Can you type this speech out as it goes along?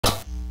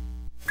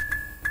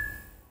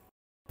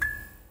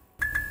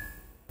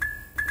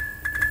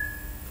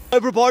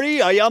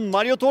Everybody, I am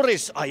Mario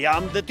Torres. I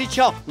am the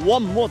teacher.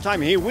 One more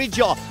time here with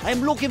you.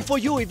 I'm looking for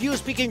you if you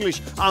speak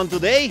English. And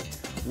today,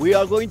 we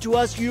are going to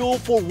ask you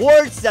for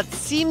words that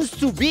seems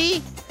to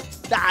be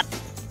that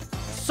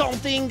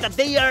something that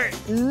they are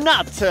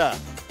not.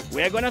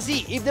 We are gonna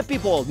see if the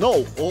people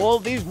know all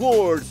these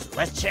words.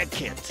 Let's check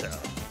it.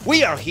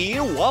 We are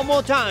here one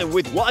more time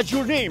with what's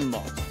your name?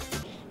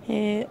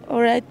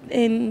 All right,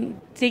 and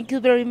thank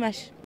you very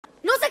much.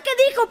 No sé qué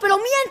dijo, pero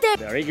miente.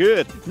 Very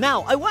good.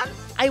 Now, I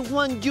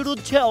want you to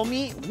tell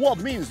me what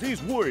means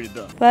this word.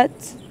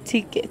 Bus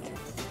ticket.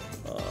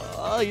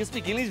 You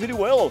speak English very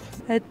well.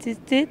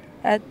 Attended.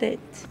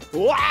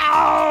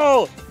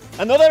 Wow!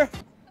 Another?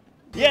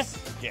 Yes,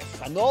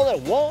 another.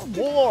 One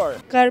more.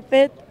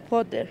 Carpet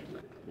fodder.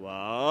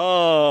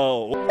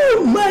 Wow!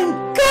 Oh my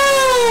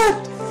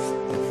God!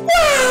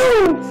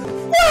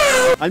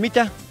 ¡Wow!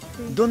 Almita,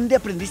 ¿dónde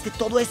aprendiste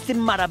todo este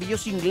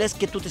maravilloso inglés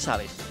que tú te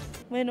sabes?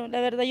 Bueno,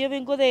 la verdad yo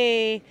vengo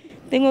de...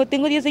 Tengo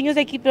 10 años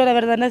aquí, pero la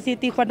verdad nací en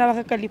Tijuana,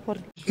 Baja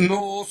California.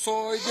 No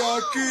soy de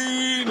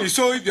aquí, ni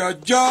soy de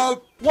allá.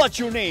 What's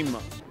your name?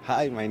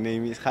 Hi, my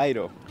name is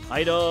Jairo.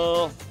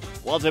 Jairo.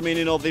 What's the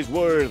meaning of this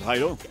word,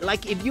 Jairo?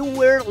 Like, if you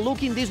were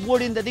looking this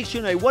word in the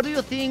dictionary, what do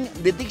you think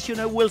the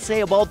dictionary will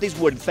say about this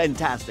word?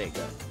 Fantastic.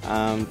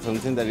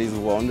 Something that is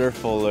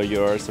wonderful or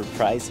you're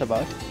surprised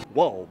about.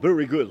 Wow,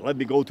 very good. Let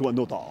me go to a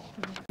nota.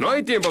 No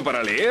hay tiempo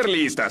para leer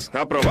listas.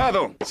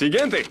 Aprobado.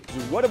 Siguiente.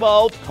 What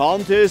about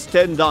contest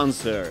and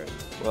dancer?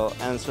 Well,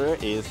 answer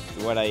is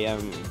what I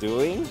am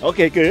doing.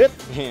 Okay, good.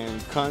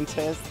 And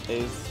contest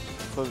is,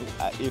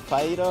 if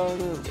I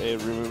don't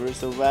remember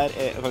so bad,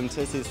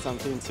 contest is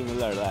something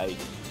similar like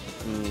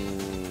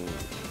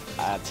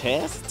a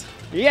test.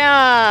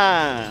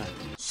 Yeah.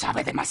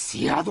 Sabe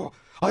demasiado.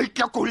 Hay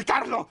que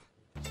ocultarlo.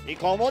 ¿Y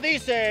cómo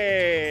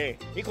dice?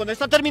 Y con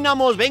esta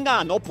terminamos.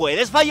 Venga, no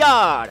puedes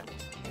fallar.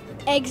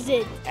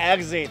 Exit.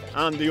 Exit.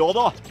 And the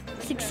other.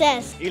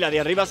 Success. ¿Y la de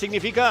arriba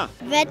significa?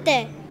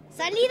 Vete.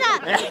 Salida.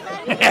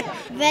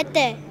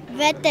 Vete.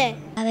 Vete.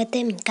 Ya vete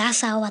de mi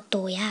casa,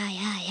 vato. Ya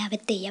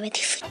vete.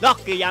 No,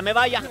 que ya me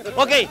vaya.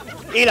 Ok.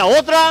 ¿Y la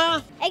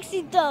otra?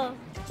 Éxito.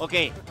 Ok.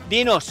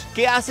 Dinos,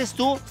 ¿qué haces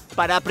tú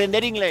para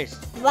aprender inglés?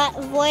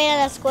 Voy a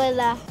la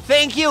escuela.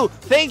 Thank you.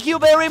 Thank you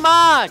very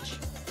much.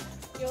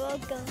 You're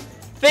welcome.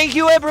 Thank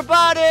you,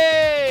 everybody.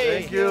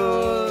 Thank you.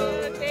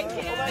 Thank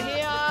you. Over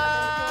here.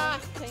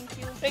 Thank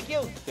you. Thank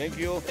you. Thank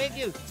you. Thank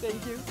you.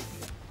 Thank you.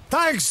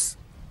 Thanks.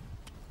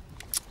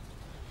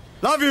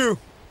 Love you.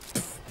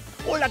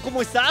 Hola,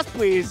 ¿cómo estás?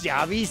 Pues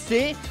ya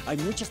viste, hay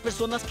muchas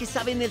personas que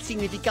saben el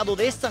significado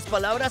de estas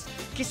palabras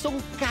que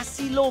son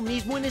casi lo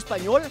mismo en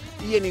español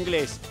y en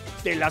inglés.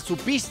 ¿Te la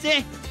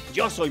supiste?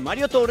 Yo soy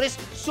Mario Torres,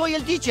 soy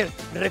el teacher.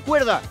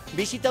 Recuerda,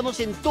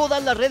 visítanos en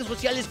todas las redes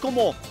sociales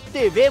como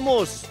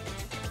TVMOS.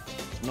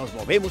 Nos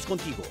movemos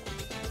contigo.